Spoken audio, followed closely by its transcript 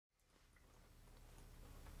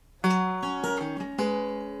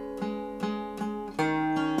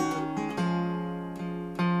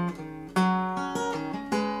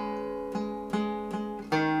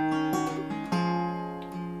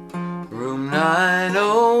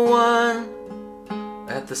9:01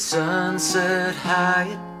 at the Sunset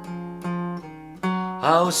Hyatt,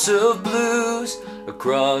 House of Blues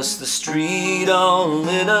across the street all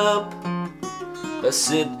lit up. I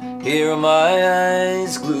sit here, my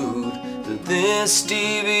eyes glued to this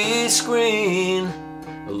TV screen,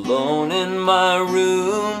 alone in my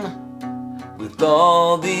room with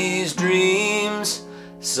all these dreams.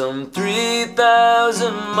 Some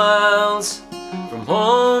 3,000 miles from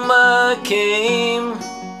home I came,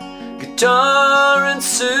 guitar and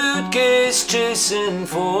suitcase chasing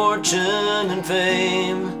fortune and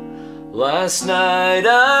fame. Last night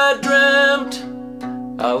I dreamt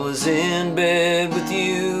I was in bed with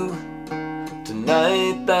you.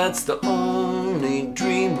 Tonight that's the only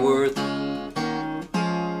dream worth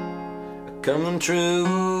coming true.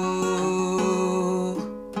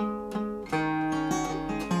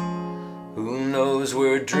 Who knows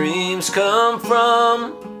where dreams come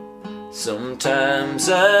from? Sometimes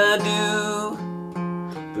I do.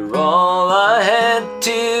 They're all I had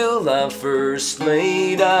till I first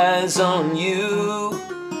laid eyes on you.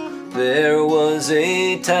 There was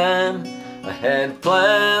a time I had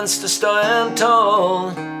plans to stand tall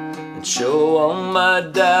and show all my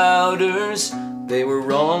doubters they were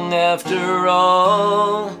wrong after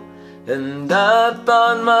all. And I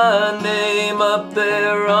thought my name up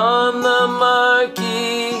there on the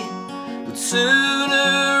marquee would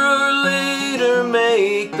sooner or later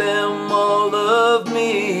make them all love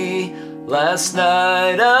me. Last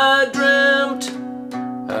night I dreamt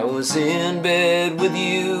I was in bed with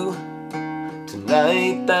you.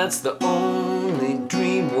 Tonight that's the only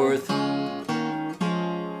dream worth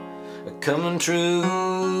coming true.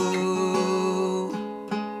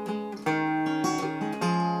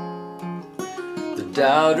 The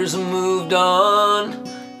doubters have moved on,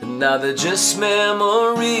 and now they're just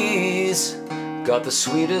memories. Got the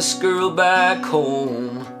sweetest girl back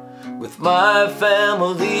home with my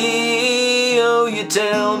family. Oh, you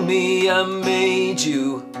tell me I made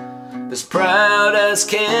you as proud as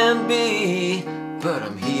can be, but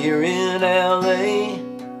I'm here in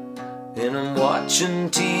LA and I'm watching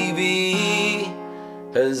TV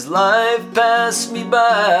as life passed me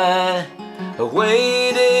by,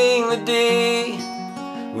 awaiting the day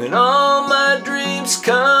when all my dreams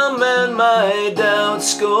come and my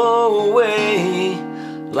doubts go away.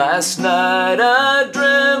 Last night I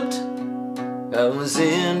dreamt I was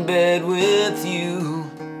in bed with you.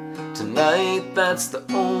 Tonight that's the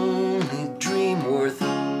only dream worth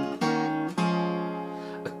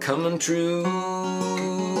coming true.